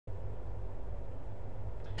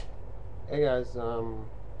Hey guys,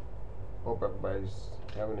 hope everybody's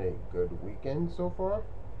having a good weekend so far.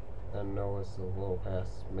 I know it's a little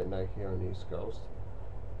past midnight here on the East Coast.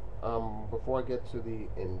 Before I get to the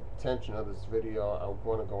intention of this video, I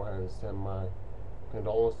want to go ahead and send my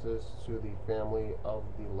condolences to the family of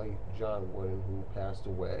the late John Wooden, who passed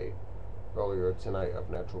away earlier tonight of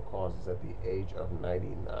natural causes at the age of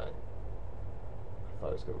 99. I thought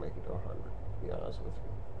he was going to make it to 100, to be honest with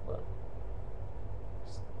you, but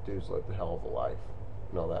this dude's lived a hell of a life.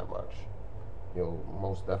 Know that much. He'll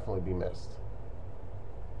most definitely be missed.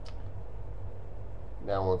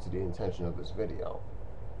 Now on to the intention of this video.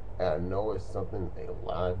 And I know it's something a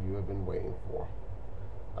lot of you have been waiting for.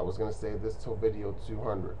 I was going to save this till video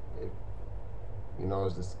 200. If you know,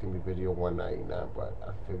 this is going to be video 199, but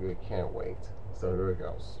I figure it can't wait. So here it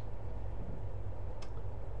goes.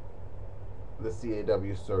 The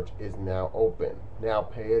CAW search is now open. Now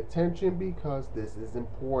pay attention because this is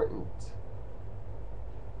important.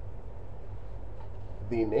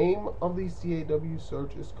 The name of the CAW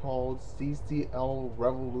search is called CCL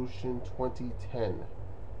Revolution 2010.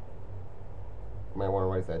 You might want to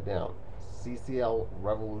write that down. CCL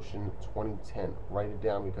Revolution 2010. Write it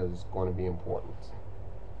down because it's going to be important.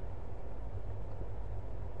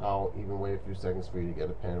 I'll even wait a few seconds for you to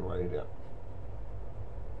get a pen and write it down.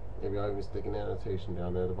 Maybe I'll even stick an annotation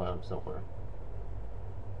down there at the bottom somewhere.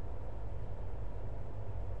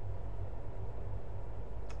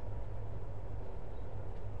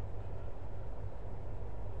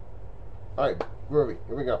 Alright, groovy.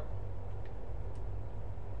 Here we go.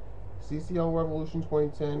 CCL Revolution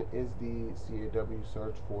 2010 is the CAW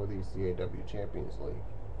search for the CAW Champions League.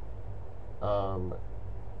 For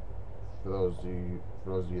those of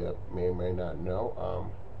you that may or may not know,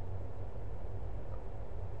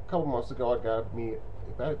 a couple months ago I got me.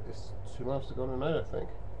 In fact, it's 2 months ago tonight, I think.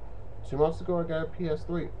 2 months ago I got a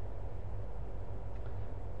PS3,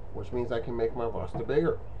 which means I can make my roster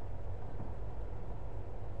bigger.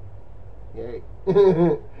 Yay.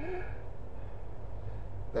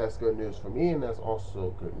 That's good news for me, and that's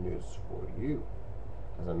also good news for you,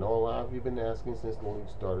 because I know a lot of you have been asking since the league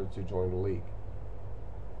started to join the league.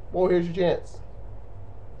 Well, here's your chance.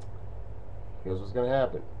 Here's what's going to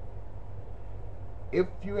happen. If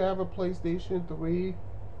you have a PlayStation 3,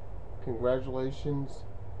 congratulations.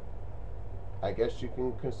 I guess you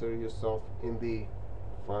can consider yourself in the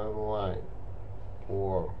front of the line,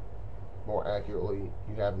 or more accurately,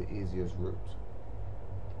 you have the easiest route.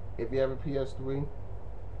 If you have a PS3,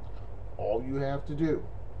 all you have to do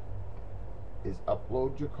is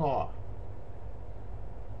upload your CAW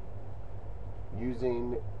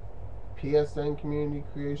using PSN Community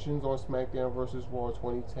Creations on SmackDown vs. Raw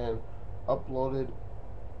 2010, uploaded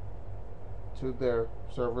to their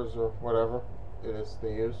servers or whatever it is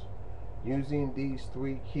they use, using these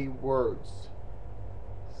 3 keywords: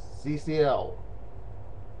 CCL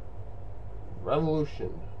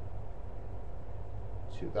Revolution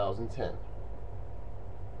 2010.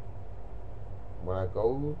 When I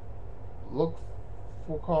go look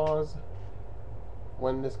for CAWs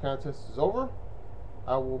when this contest is over,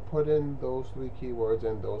 I will put in those 3 keywords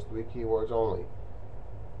and those 3 keywords only.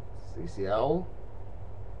 CCL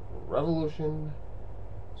Revolution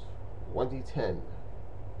 2010.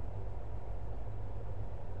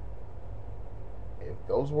 If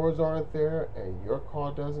those words aren't there and your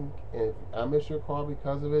CAW doesn't, and if I miss your CAW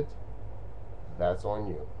because of it, that's on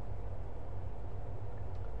you.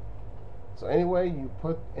 So anyway, you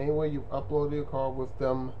upload your CAW with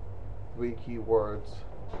them 3 keywords.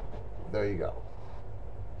 There you go.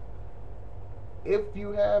 If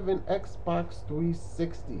you have an Xbox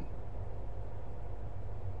 360,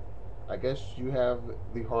 I guess you have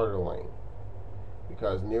the harder lane,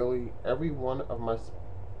 because nearly every one of my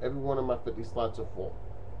 50 slots are full.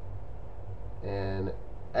 And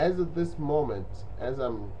as of this moment, as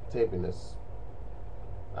I'm taping this,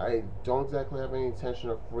 I don't exactly have any intention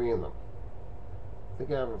of freeing them. I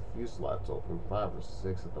think I have a few slots open, 5 or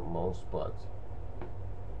 6 at the most, but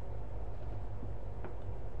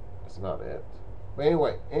that's about it. But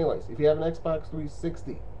anyways, if you have an Xbox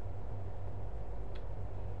 360,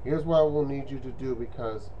 here's what I will need you to do,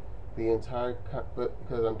 because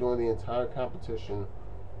I'm doing the entire competition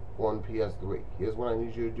on PS3. Here's what I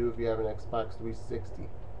need you to do if you have an Xbox 360.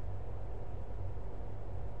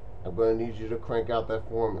 I'm going to need you to crank out that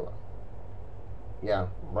formula. Yeah,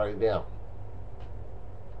 write it down.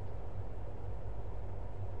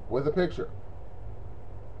 With a picture.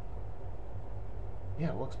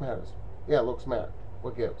 Yeah, looks matters. Yeah, looks matter.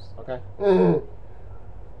 What gives? Okay?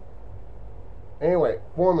 Anyway,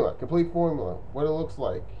 formula. Complete formula. What it looks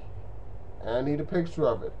like. And I need a picture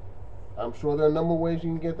of it. I'm sure there are a number of ways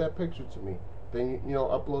you can get that picture to me. Then you know,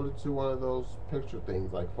 upload it to one of those picture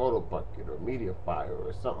things like Photobucket or Mediafire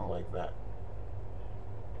or something like that.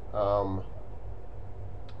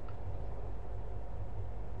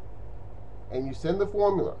 And you send the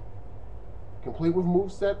formula, complete with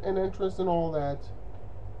moveset and entrance and all that,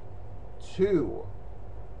 to,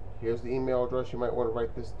 here's the email address, you might want to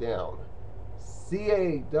write this down,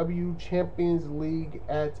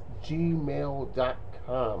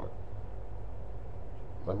 cawchampionsleague@gmail.com.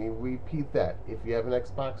 Let me repeat that. If you have an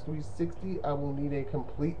Xbox 360, I will need a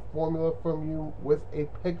complete formula from you with a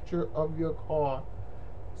picture of your car.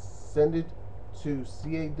 Send it to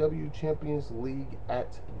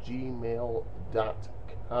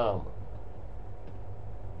cawchampionsleague@gmail.com.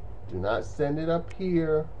 Do not send it up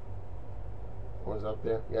here. What is up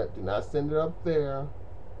there? Yeah, do not send it up there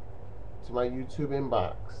to my YouTube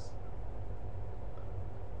inbox.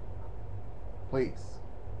 Please.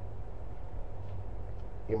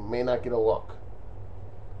 It may not get a look.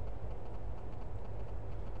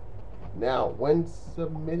 Now, when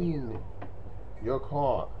submitting your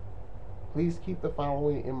car, please keep the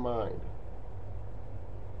following in mind.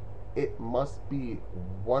 It must be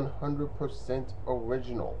 100%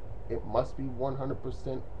 original. It must be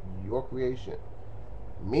 100% your creation.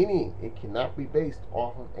 Meaning, it cannot be based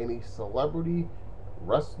off of any celebrity,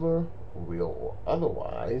 wrestler, real or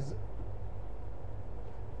otherwise.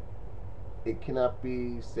 It cannot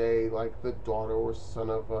be, say, like the daughter or son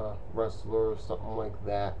of a wrestler or something like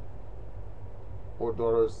that. Or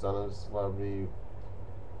daughter or son of a celebrity.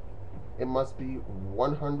 It must be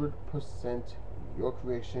 100% your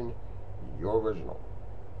creation, your original.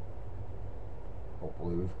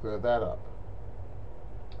 Hopefully we've cleared that up.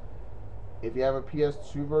 If you have a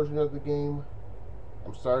PS2 version of the game,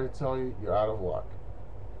 I'm sorry to tell you, you're out of luck.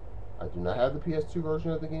 I do not have the PS2 version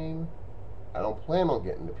of the game. I don't plan on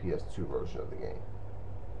getting the PS2 version of the game.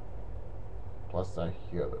 Plus, I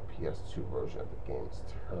hear the PS2 version of the game is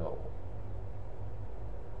terrible.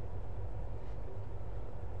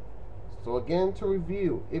 So again, to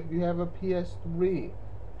review, if you have a PS3,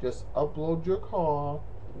 just upload your car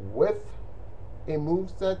with a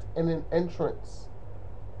moveset and an entrance.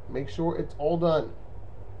 Make sure it's all done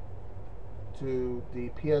to the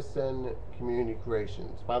PSN Community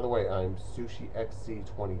Creations. By the way, I'm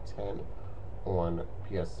SushiXC2010 on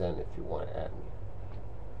PSN if you want to add me.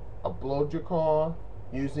 Upload your car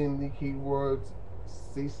using the keywords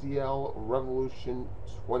CCL Revolution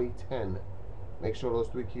 2010. Make sure those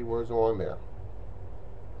 3 keywords are on there.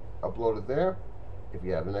 Upload it there. If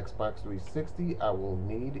you have an Xbox 360, I will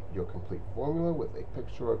need your complete formula with a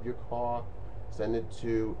picture of your car. Send it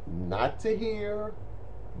to not to here,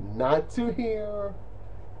 to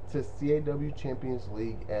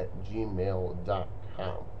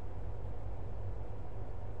cawchampionsleague@gmail.com.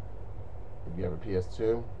 If you have a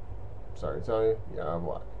PS2, sorry to tell you, you're out of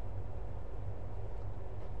luck.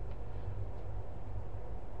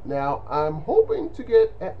 Now, I'm hoping to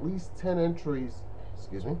get at least 10 entries.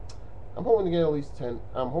 Excuse me. I'm hoping to get at least 10.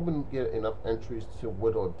 I'm hoping to get enough entries to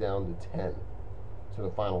whittle it down to 10. To the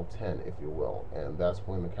final 10, if you will. And that's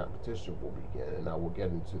when the competition will begin. And I will get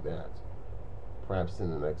into that. Perhaps in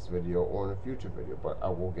the next video or in a future video. But I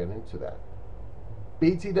will get into that.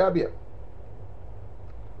 BTW.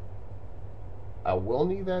 I will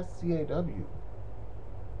need that CAW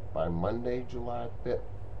by Monday, July 5th.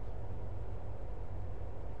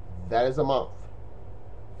 That is a month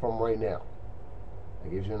from right now.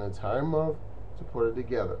 It gives you an entire month to put it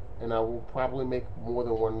together. And I will probably make more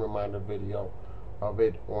than one reminder video of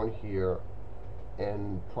it on here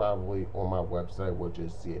and probably on my website, which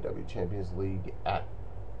is cawchampionsleague at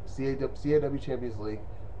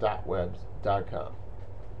cawchampionsleague.webs.com.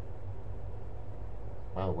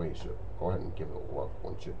 By the way, you should go ahead and give it a look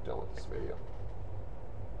once you're done with this video.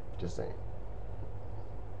 Just saying.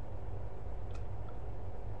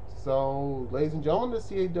 So, ladies and gentlemen, the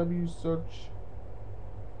CAW search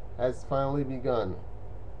has finally begun.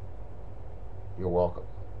 You're welcome.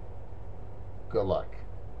 Good luck.